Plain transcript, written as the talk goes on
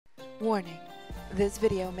Warning, this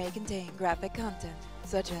video may contain graphic content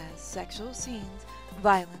such as sexual scenes,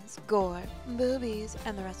 violence, gore, boobies,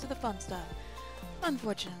 and the rest of the fun stuff.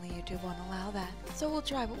 Unfortunately, YouTube won't allow that, so we'll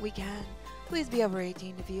try what we can. Please be over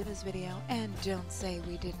 18 to view this video, and don't say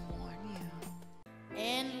we didn't warn you.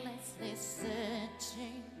 Endlessly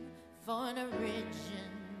searching for an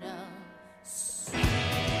original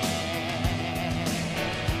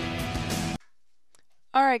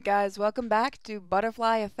Alright guys, welcome back to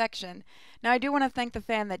Butterfly Affection. Now I do want to thank the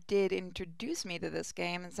fan that did introduce me to this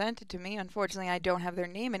game and sent it to me. Unfortunately, I don't have their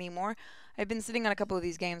name anymore. I've been sitting on a couple of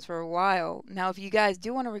these games for a while. Now if you guys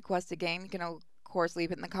do want to request a game, you can of course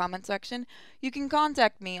leave it in the comment section. You can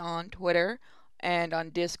contact me on Twitter and on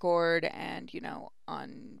Discord and,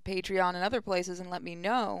 on Patreon and other places and let me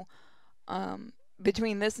know.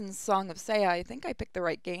 Between this and Song of Seiya, I think I picked the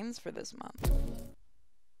right games for this month.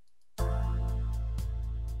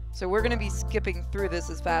 So we're going to be skipping through this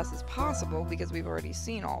as fast as possible because we've already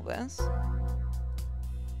seen all this.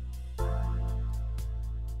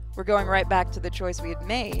 We're going right back to the choice we had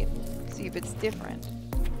made, see if it's different.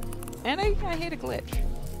 And I hate a glitch.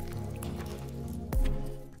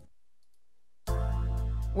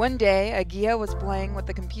 One day, Agia was playing with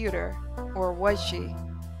the computer, or was she?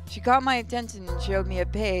 She caught my attention and showed me a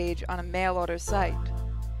page on a mail order site.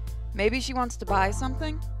 Maybe she wants to buy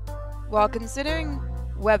something? While considering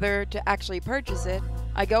whether to actually purchase it,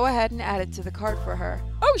 I go ahead and add it to the cart for her.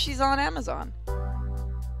 Oh, she's on Amazon!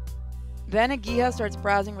 Then Agia starts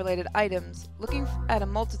browsing related items, looking at a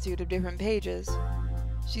multitude of different pages.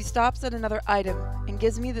 She stops at another item and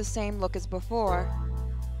gives me the same look as before.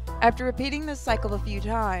 After repeating this cycle a few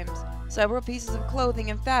times, several pieces of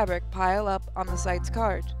clothing and fabric pile up on the site's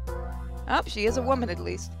cart. Oh, she is a woman at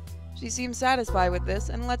least. She seems satisfied with this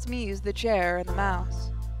and lets me use the chair and the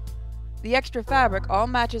mouse. The extra fabric all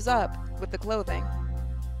matches up with the clothing.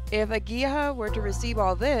 If Agia were to receive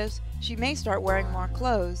all this, she may start wearing more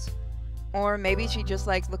clothes. Or maybe she just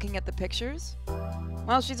likes looking at the pictures?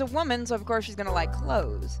 Well, she's a woman, so of course she's gonna like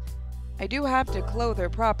clothes. I do have to clothe her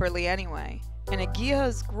properly anyway, and Agia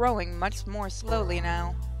is growing much more slowly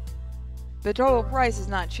now. The total price is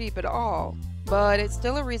not cheap at all, but it's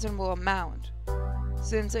still a reasonable amount.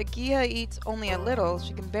 Since Agia eats only a little,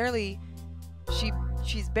 she's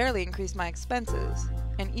barely increased my expenses,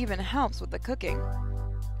 and even helps with the cooking.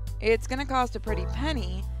 It's gonna cost a pretty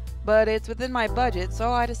penny, but it's within my budget,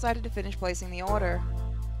 so I decided to finish placing the order.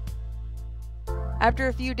 After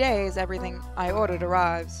a few days, everything I ordered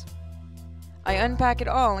arrives. I unpack it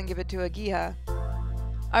all and give it to Agia.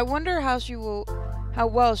 I wonder how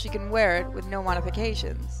well she can wear it with no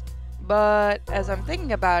modifications. But as I'm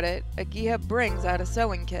thinking about it, Agia brings out a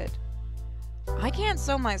sewing kit. I can't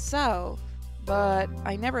sew myself, but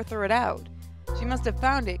I never threw it out. She must have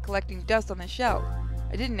found it collecting dust on the shelf.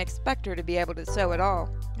 I didn't expect her to be able to sew at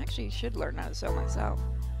all. Actually, I should learn how to sew myself.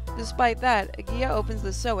 Despite that, Agia opens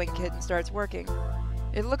the sewing kit and starts working.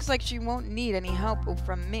 It looks like she won't need any help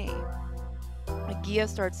from me. Agia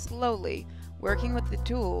starts slowly, working with the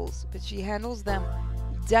tools, but she handles them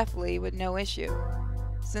deftly with no issue.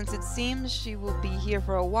 Since it seems she will be here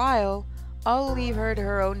for a while, I'll leave her to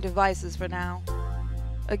her own devices for now.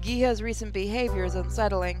 Agia's recent behavior is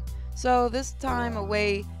unsettling, so this time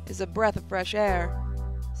away is a breath of fresh air.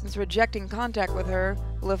 Since rejecting contact with her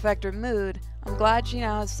will affect her mood, I'm glad she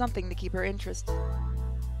now has something to keep her interested.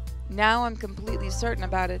 Now I'm completely certain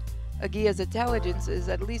about it. Agia's intelligence is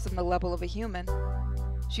at least on the level of a human.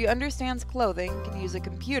 She understands clothing, can use a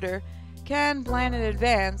computer, can plan in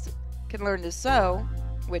advance, can learn to sew,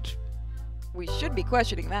 which we should be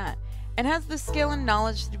questioning that, and has the skill and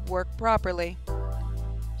knowledge to work properly.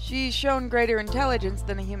 She's shown greater intelligence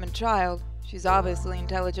than a human child. She's obviously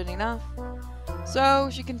intelligent enough. So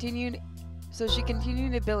she continued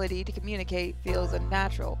ability to communicate feels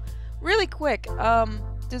unnatural. Really quick,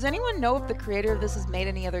 does anyone know if the creator of this has made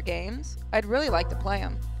any other games? I'd really like to play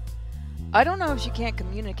them. I don't know if she can't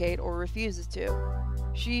communicate or refuses to.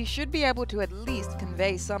 She should be able to at least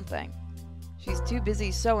convey something. She's too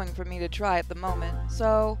busy sewing for me to try at the moment,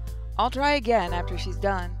 so I'll try again after she's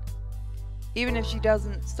done. Even if she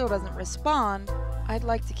still doesn't respond, I'd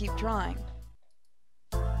like to keep trying.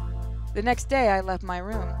 The next day I left my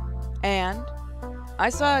room, and I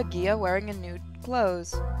saw Agia wearing a nude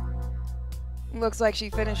clothes. Looks like she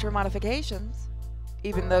finished her modifications.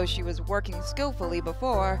 Even though she was working skillfully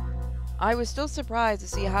before, I was still surprised to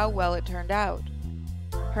see how well it turned out.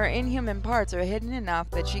 Her inhuman parts are hidden enough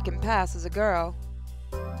that she can pass as a girl.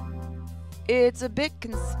 It's a bit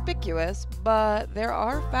conspicuous, but there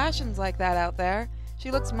are fashions like that out there.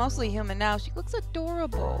 She looks mostly human now. She looks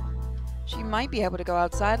adorable. She might be able to go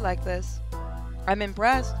outside like this. I'm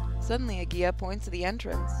impressed, Suddenly, Agia points to the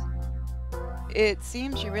entrance. It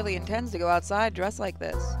seems she really intends to go outside dressed like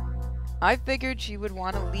this. I figured she would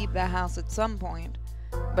want to leave the house at some point,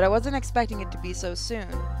 but I wasn't expecting it to be so soon.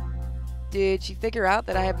 Did she figure out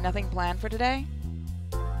that I have nothing planned for today?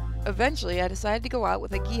 Eventually, I decided to go out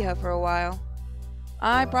with Agia for a while.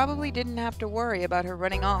 I probably didn't have to worry about her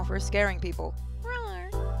running off or scaring people.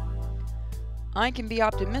 I can be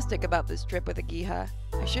optimistic about this trip with Agia.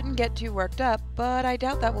 I shouldn't get too worked up, but I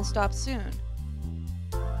doubt that will stop soon.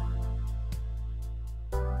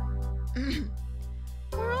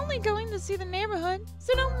 We're only going to see the neighborhood,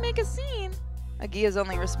 so don't make a scene. Agia's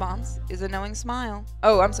only response is a knowing smile.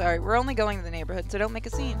 Oh, I'm sorry, we're only going to the neighborhood, so don't make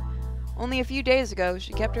a scene. Only a few days ago,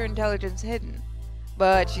 she kept her intelligence hidden,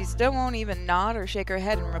 but she still won't even nod or shake her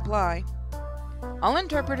head in reply. I'll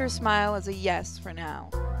interpret her smile as a yes for now,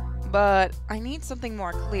 but I need something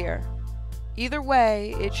more clear. Either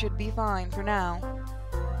way, it should be fine for now.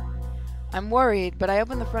 I'm worried, but I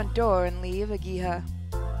open the front door and leave Agia.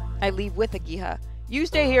 I leave with Agia. You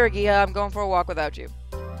stay here, Agia. I'm going for a walk without you.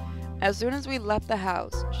 As soon as we left the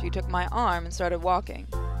house, she took my arm and started walking.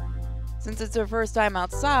 Since it's her first time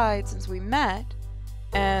outside since we met,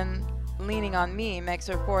 and leaning on me makes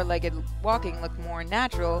her four-legged walking look more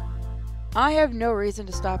natural, I have no reason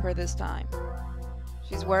to stop her this time.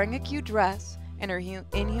 She's wearing a cute dress, and her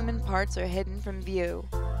inhuman parts are hidden from view.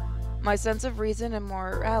 My sense of reason and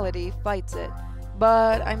morality fights it,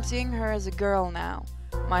 but I'm seeing her as a girl now.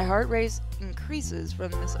 My heart rate increases from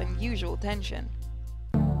this unusual tension.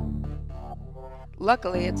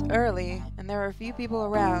 Luckily, it's early, and there are a few people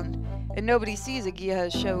around, and nobody sees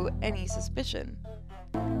Agia show any suspicion.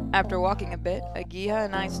 After walking a bit, Agia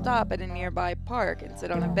and I stop at a nearby park and sit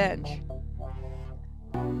on a bench.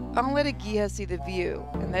 I'll let Agia see the view,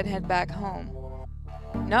 and then head back home.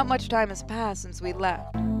 Not much time has passed since we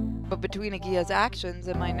left, but between Agia's actions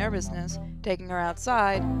and my nervousness taking her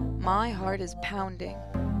outside, my heart is pounding.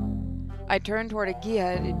 I turn toward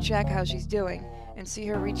Agia to check how she's doing, and see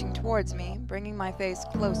her reaching towards me, bringing my face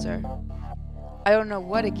closer. I don't know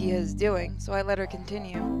what Agia is doing, so I let her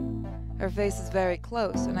continue. Her face is very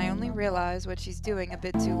close, and I only realize what she's doing a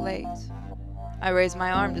bit too late. I raise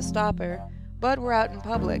my arm to stop her, but we're out in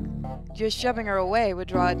public. Just shoving her away would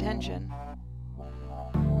draw attention.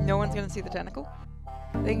 No one's gonna see the tentacle?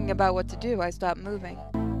 Thinking about what to do, I stopped moving.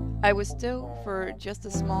 I was still for just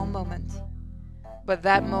a small moment, but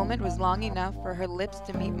that moment was long enough for her lips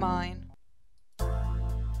to meet mine.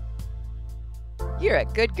 You're a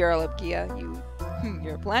good girl, Agia.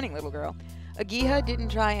 You're a planning little girl. Agia didn't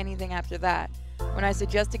try anything after that. When I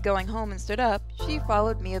suggested going home and stood up, she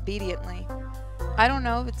followed me obediently. I don't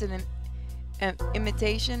know if it's an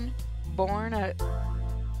imitation born a...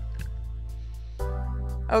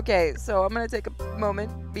 Okay, so I'm going to take a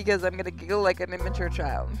moment because I'm going to giggle like an immature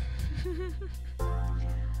child.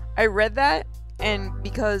 I read that, and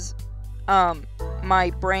because my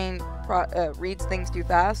brain reads things too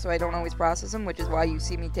fast, so I don't always process them, which is why you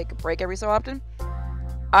see me take a break every so often.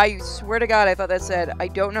 I swear to God, I thought that said, I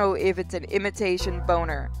don't know if it's an imitation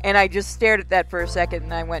boner. And I just stared at that for a second,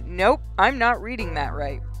 and I went, nope, I'm not reading that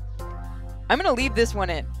right. I'm going to leave this one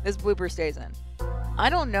in. This blooper stays in. I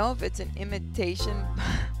don't know if it's an imitation...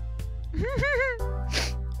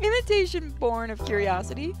 imitation born of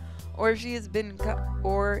curiosity, or if she has been...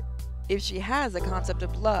 or if she has a concept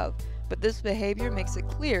of love. But this behavior makes it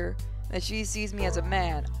clear that she sees me as a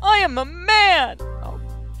man. I am a man! Oh,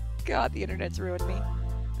 God, the internet's ruined me.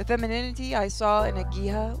 The femininity I saw in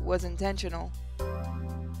Agia was intentional.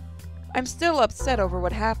 I'm still upset over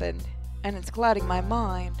what happened, and it's clouding my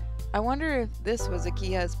mind. I wonder if this was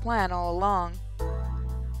Agia's plan all along.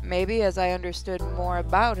 Maybe as I understood more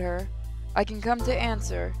about her, I can come to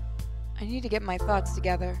answer. I need to get my thoughts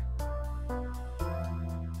together.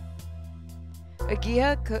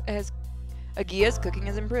 Agia's cooking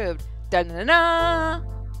has improved. Da-na-na-na!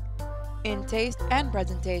 In taste and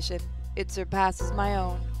presentation, it surpasses my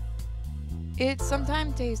own. It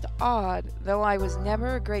sometimes tastes odd, though I was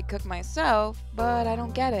never a great cook myself, but I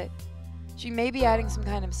don't get it. She may be adding some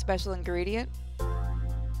kind of special ingredient.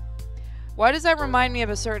 Why does that remind me of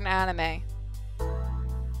a certain anime?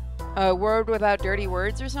 A Word Without Dirty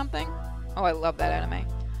Words or something? Oh, I love that anime.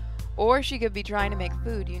 Or she could be trying to make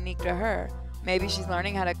food unique to her. Maybe she's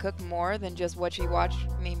learning how to cook more than just what she watched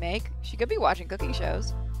me make. She could be watching cooking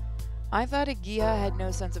shows. I thought Agia had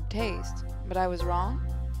no sense of taste, but I was wrong.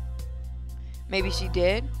 Maybe she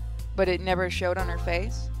did, but it never showed on her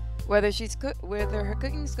face. Whether her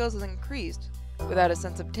cooking skills has increased without a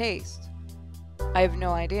sense of taste, I have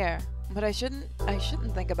no idea. But I shouldn't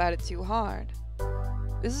think about it too hard.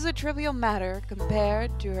 This is a trivial matter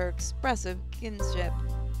compared to her expressive kinship.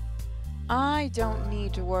 I don't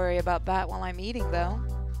need to worry about that while I'm eating, though.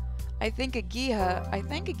 I thank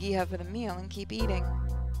Agiha for the meal and keep eating.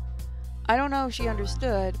 I don't know if she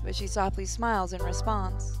understood, but she softly smiles in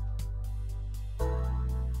response.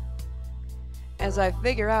 As I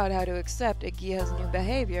figure out how to accept Agiha's new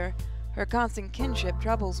behavior, her constant kinship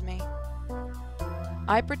troubles me.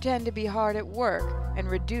 I pretend to be hard at work and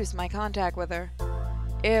reduce my contact with her.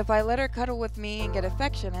 If I let her cuddle with me and get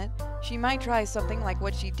affectionate, she might try something like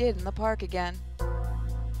what she did in the park again.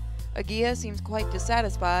 Agiha seems quite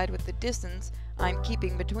dissatisfied with the distance I'm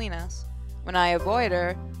keeping between us. When I avoid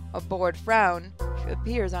her, a bored frown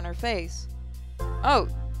appears on her face. Oh,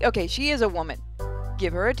 okay, she is a woman.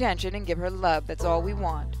 Give her attention and give her love, that's all we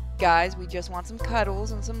want. Guys, we just want some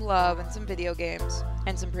cuddles and some love and some video games.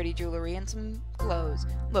 And some pretty jewelry and some clothes.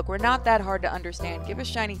 Look, we're not that hard to understand. Give us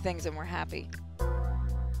shiny things and we're happy.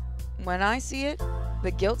 When I see it, the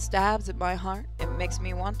guilt stabs at my heart. It makes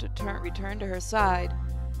me want to return to her side.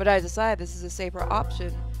 But I decide this is a safer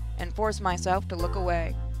option and force myself to look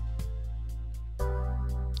away.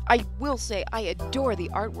 I will say I adore the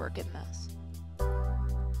artwork in this.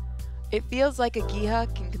 It feels like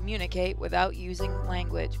Agiha can communicate without using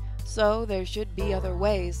language, so there should be other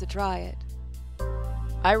ways to try it.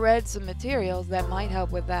 I read some materials that might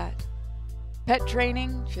help with that. Pet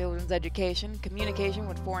training, children's education, communication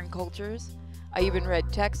with foreign cultures. I even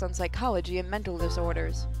read texts on psychology and mental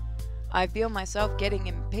disorders. I feel myself getting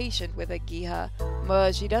impatient with Agiha,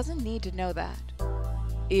 but she doesn't need to know that.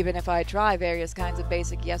 Even if I try various kinds of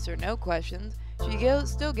basic yes or no questions, she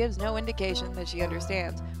still gives no indication that she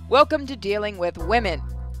understands. Welcome to dealing with women!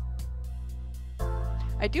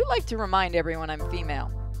 I do like to remind everyone I'm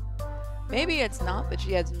female. Maybe it's not that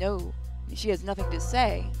she has nothing to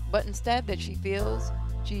say, but instead that she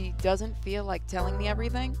doesn't feel like telling me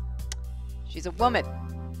everything. She's a woman.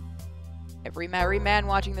 Every married man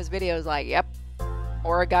watching this video is like, yep.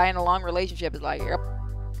 Or a guy in a long relationship is like, yep.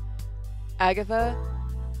 Agiha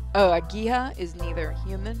is neither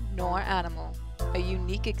human nor animal. A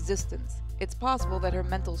unique existence. It's possible that her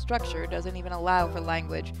mental structure doesn't even allow for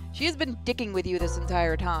language. She has been dicking with you this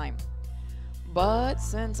entire time. But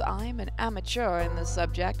since I'm an amateur in this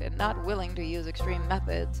subject and not willing to use extreme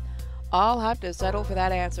methods, I'll have to settle for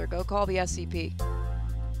that answer. Go call the SCP.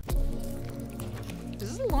 This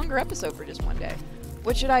is a longer episode for just one day.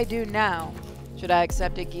 What should I do now? Should I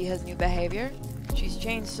accept Agiha's new behavior? She's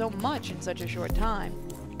changed so much in such a short time.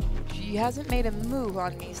 She hasn't made a move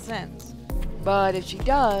on me since. But if she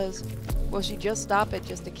does, will she just stop at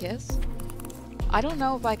just a kiss? I don't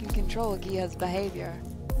know if I can control Agiha's behavior.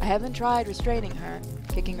 I haven't tried restraining her,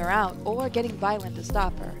 kicking her out, or getting violent to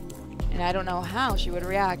stop her. And I don't know how she would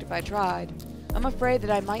react if I tried. I'm afraid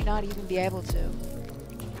that I might not even be able to.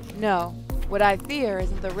 No, what I fear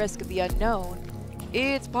isn't the risk of the unknown.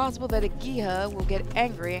 It's possible that Agiha will get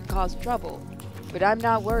angry and cause trouble, but I'm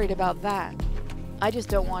not worried about that. I just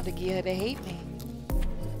don't want Agiha to hate me.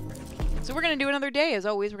 So we're going to do another day. As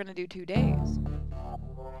always, we're going to do 2 days.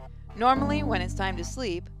 Normally, when it's time to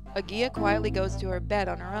sleep, Agiha quietly goes to her bed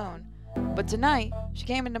on her own. But tonight, she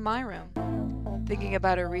came into my room. Thinking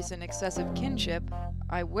about her recent excessive kinship,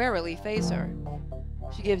 I warily face her.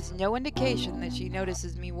 She gives no indication that she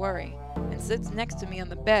notices me worry, and sits next to me on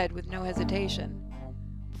the bed with no hesitation.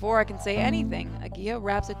 Before I can say anything, Agiha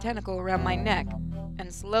wraps a tentacle around my neck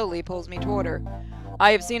and slowly pulls me toward her.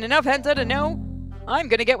 I have seen enough hentai to know I'm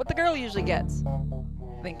gonna get what the girl usually gets.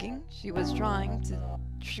 Thinking she was trying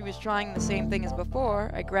the same thing as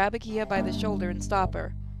before, I grab Agiha by the shoulder and stop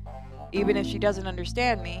her. Even if she doesn't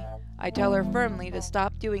understand me, I tell her firmly to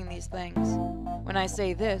stop doing these things. When I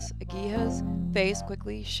say this, Agiha's face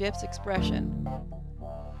quickly shifts expression.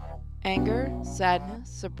 Anger, sadness,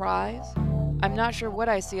 surprise. I'm not sure what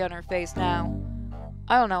I see on her face now.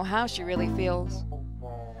 I don't know how she really feels.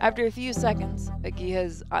 After a few seconds,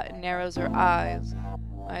 Agiha narrows her eyes.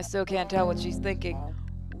 I still can't tell what she's thinking.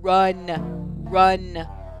 Run, run,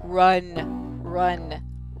 run, run,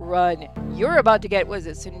 run. You're about to get, what is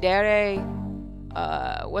it, tsundere?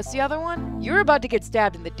 What's the other one? You're about to get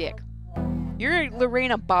stabbed in the dick. You're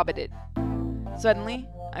Lorena Bobbitt. Suddenly,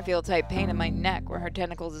 I feel a tight pain in my neck where her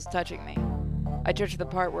tentacles is touching me. I touch the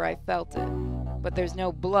part where I felt it, but there's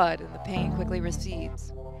no blood and the pain quickly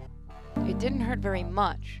recedes. It didn't hurt very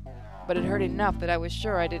much, but it hurt enough that I was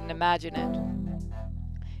sure I didn't imagine it.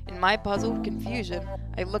 In my puzzled confusion,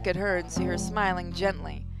 I look at her and see her smiling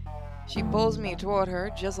gently. She pulls me toward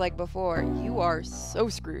her just like before. You are so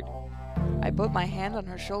screwed. I put my hand on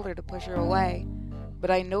her shoulder to push her away,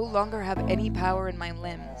 but I no longer have any power in my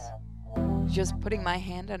limbs. Just putting my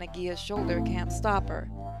hand on Agiha's shoulder can't stop her.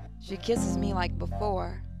 She kisses me like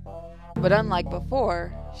before. But unlike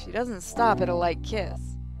before, she doesn't stop at a light kiss.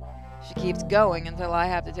 She keeps going until I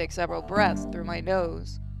have to take several breaths through my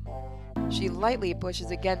nose. She lightly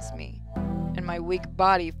pushes against me, and my weak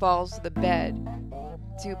body falls to the bed,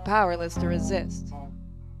 too powerless to resist.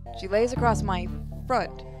 She lays across my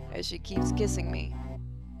front as she keeps kissing me,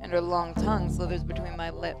 and her long tongue slithers between my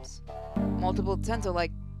lips. Multiple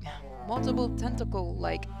tentacle-like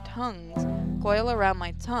tongues coil around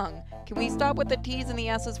my tongue. Can we stop with the T's and the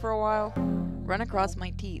S's for a while? Run across my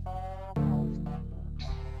teeth.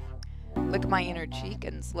 Lick my inner cheek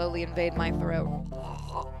and slowly invade my throat.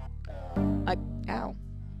 Ow.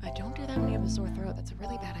 I don't do that when you have a sore throat. That's a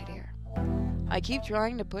really bad idea. I keep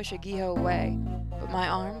trying to push Agiha away, but my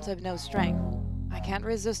arms have no strength. I can't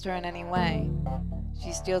resist her in any way.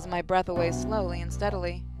 She steals my breath away slowly and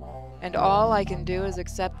steadily, and all I can do is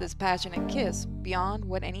accept this passionate kiss beyond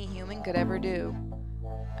what any human could ever do.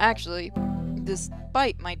 Actually,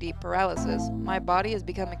 despite my deep paralysis, my body has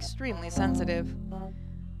become extremely sensitive.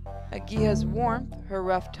 Agiha's warmth, her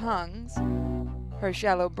rough tongues, her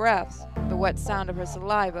shallow breaths, the wet sound of her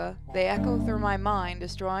saliva, they echo through my mind,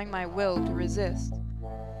 destroying my will to resist.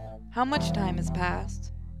 How much time has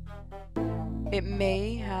passed? It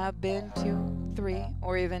may have been 2, 3,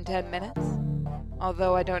 or even 10 minutes.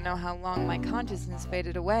 Although I don't know how long my consciousness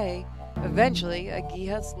faded away, eventually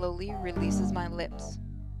Agiha slowly releases my lips.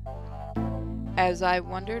 As I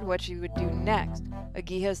wondered what she would do next,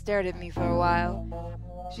 Agiha stared at me for a while.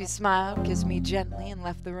 She smiled, kissed me gently, and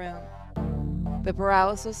left the room. The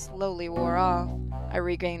paralysis slowly wore off. I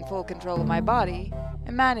regained full control of my body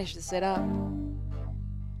and managed to sit up.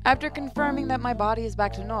 After confirming that my body is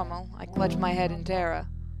back to normal, I clutched my head in terror.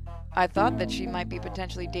 I thought that she might be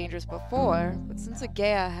potentially dangerous before, but since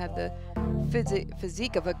Agiha had the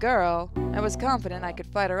physique of a girl, I was confident I could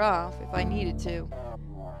fight her off if I needed to.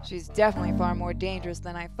 She's definitely far more dangerous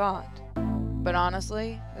than I thought. But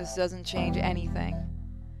honestly, this doesn't change anything.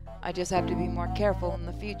 I just have to be more careful in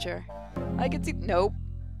the future. I can see— Nope.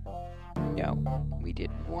 No. We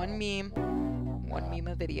did one meme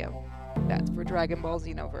a video. That's for Dragon Ball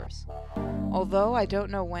Xenoverse. Although I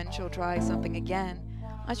don't know when she'll try something again,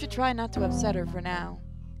 I should try not to upset her for now.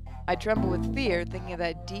 I tremble with fear thinking of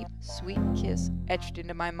that deep, sweet kiss etched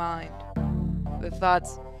into my mind. The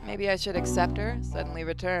thoughts, maybe I should accept her, suddenly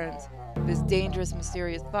returns. This dangerous,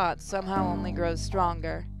 mysterious thought somehow only grows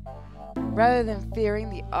stronger. Rather than fearing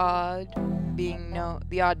the odd being known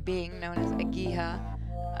as Agiha,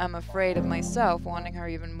 I'm afraid of myself wanting her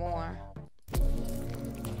even more.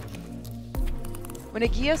 When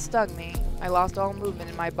Agiha stung me, I lost all movement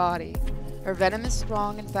in my body. Her venom is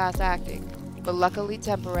strong and fast-acting, but luckily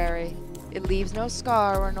temporary. It leaves no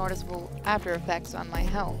scar or noticeable after effects on my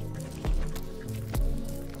health.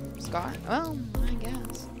 Scar? Well, I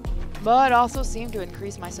guess. But also seemed to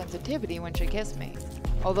increase my sensitivity when she kissed me.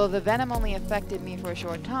 Although the venom only affected me for a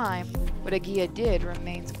short time, what Agiha did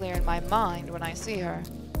remains clear in my mind when I see her.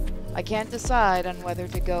 I can't decide on whether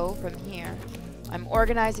to go from here. I'm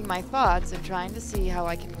organizing my thoughts and trying to see how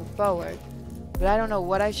I can move forward, but I don't know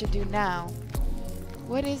what I should do now.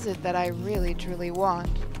 What is it that I really truly want?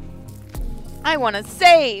 I want to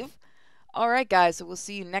save! Alright guys, so we'll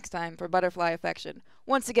see you next time for Butterfly Affection.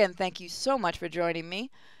 Once again, thank you so much for joining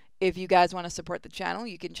me. If you guys want to support the channel,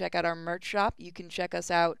 you can check out our merch shop. You can check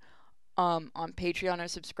us out on Patreon or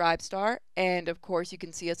Subscribestar. And of course, you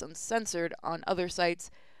can see us uncensored on other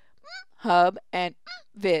sites, Hub and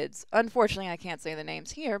Vids. Unfortunately, I can't say the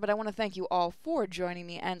names here, but I want to thank you all for joining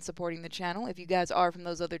me and supporting the channel. If you guys are from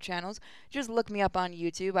those other channels, just look me up on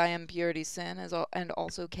YouTube. I am Purity Sin and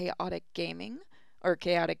also Chaotic Gaming, or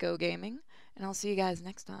Chaotic Go Gaming. And I'll see you guys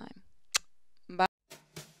next time.